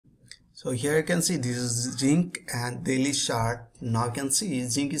So here you can see this is Zinc and daily chart. Now you can see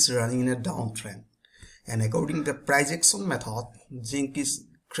Zinc is running in a downtrend, and according to the price action method, Zinc is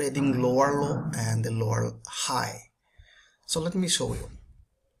creating lower low and the lower high. So let me show you.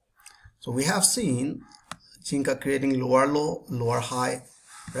 So we have seen Zinc are creating lower low, lower high,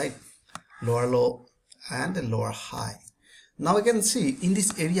 right? Lower low and the lower high. Now you can see in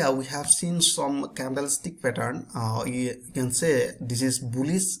this area we have seen some candlestick pattern. You can say this is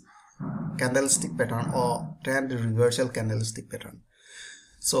bullish candlestick pattern or trend reversal candlestick pattern.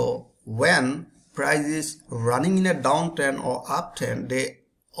 So when price is running in a downtrend or uptrend, they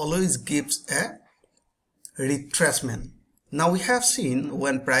always gives a retracement. Now we have seen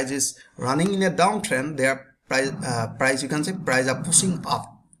when price is running in a downtrend, their price you can say price are pushing up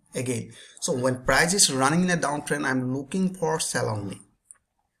again. So when price is running in a downtrend, I'm looking for sell only.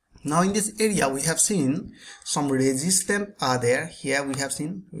 Now in this area we have seen some resistance are there. Here we have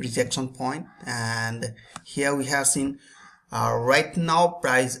seen rejection point, and here we have seen right now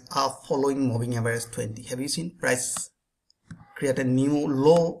price are following moving average 20. Have you seen price create a new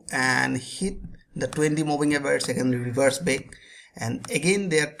low and hit the 20 moving average, again reverse back, and again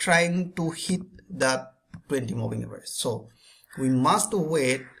they are trying to hit the 20 moving average. So we must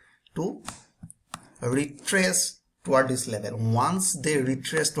wait to retrace toward this level. Once they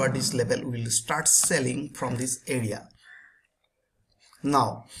retrace toward this level, we will start selling from this area.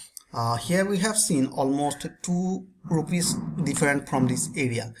 Now here we have seen almost 2 rupees different from this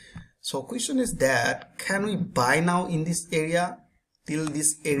area. So question is that can we buy now in this area till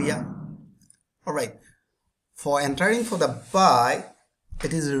this area? All right, for entering for the buy,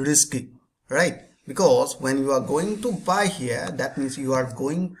 it is risky, right? Because when you are going to buy here, that means you are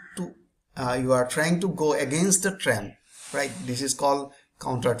going to you are trying to go against the trend, right? This is called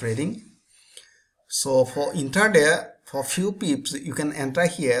counter trading. So for intraday, for few pips you can enter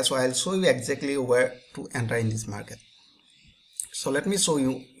here. So I'll show you exactly where to enter in this market. So let me show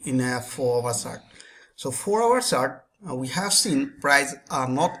you in a 4-hour chart. So 4-hour chart, we have seen price are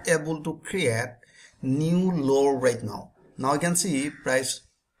not able to create new low right now. Now you can see price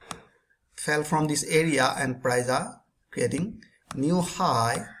fell from this area and price are creating new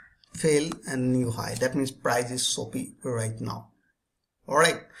high, fail and new high. That means price is soppy right now. All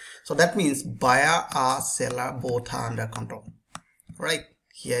right, so that means buyer or seller both are under control. All right,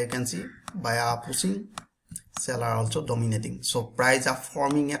 here you can see buyer are pushing, seller also dominating. So price are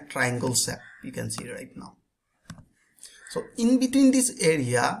forming a triangle shape, you can see right now. So in between this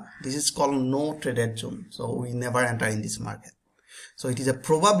area, this is called no traded zone. So we never enter in this market. So it is a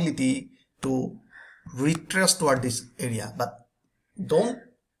probability to retrace toward this area, but don't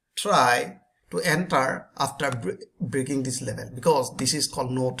try to enter after breaking this level, because this is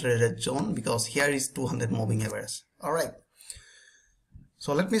called no traded zone, because here is 200 moving average. All right,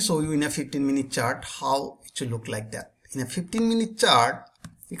 so let me show you in a 15-minute chart how it should look like that. In a 15-minute chart,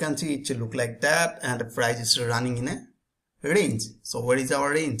 you can see it should look like that, and the price is running in a range. So where is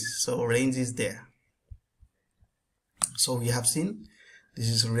our range? So range is there. So we have seen this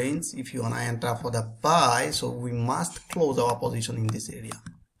is range. If you want to enter for the buy, so we must close our position in this area,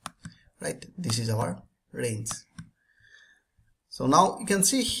 right? This is our range. So now you can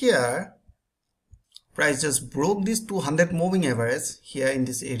see here price just broke this 200 moving average here in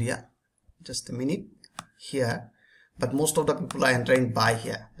this area. Just a minute here, but most of the people are entering buy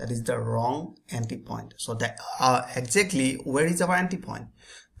here. That is the wrong entry point. So that exactly where is our entry point?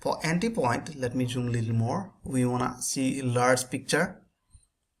 For entry point, let me zoom a little more. We want to see large picture.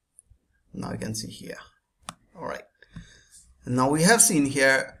 Now you can see here. All right, now we have seen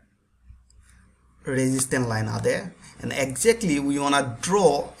here resistance line are there, and exactly we want to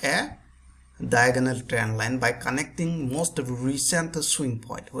draw a diagonal trend line by connecting most recent swing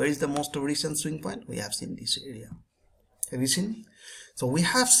point. Where is the most recent swing point? We have seen this area. Have you seen? So we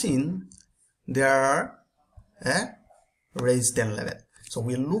have seen there are a resistance level. So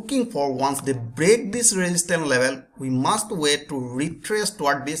we're looking for, once they break this resistance level, we must wait to retrace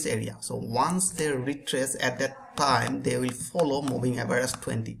toward this area. So once they retrace, at that time they will follow moving average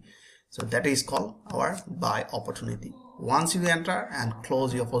 20. So that is called our buy opportunity. Once you enter and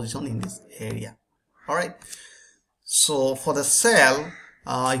close your position in this area. All right. So for the sell,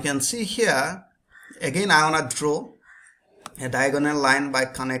 you can see here, again I want to draw a diagonal line by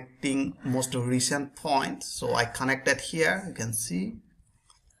connecting most recent points. So I connected here, you can see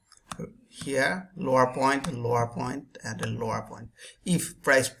here lower point, and a lower point. If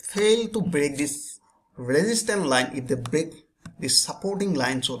price fail to break this resistance line, if they break this supporting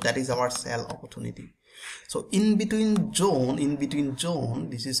line, so that is our sell opportunity. So in between zone,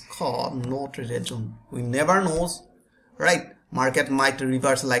 this is called no traded zone. We never knows, right, market might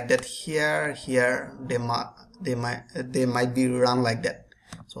reverse like that here. They might be run like that.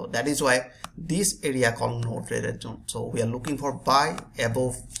 So that is why this area called no traded zone. So we are looking for buy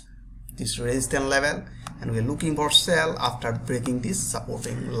above this resistance level, and we are looking for sell after breaking this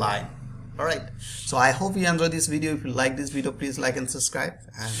supporting line. Alright, so I hope you enjoyed this video. If you like this video, please like and subscribe,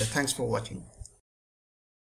 and thanks for watching.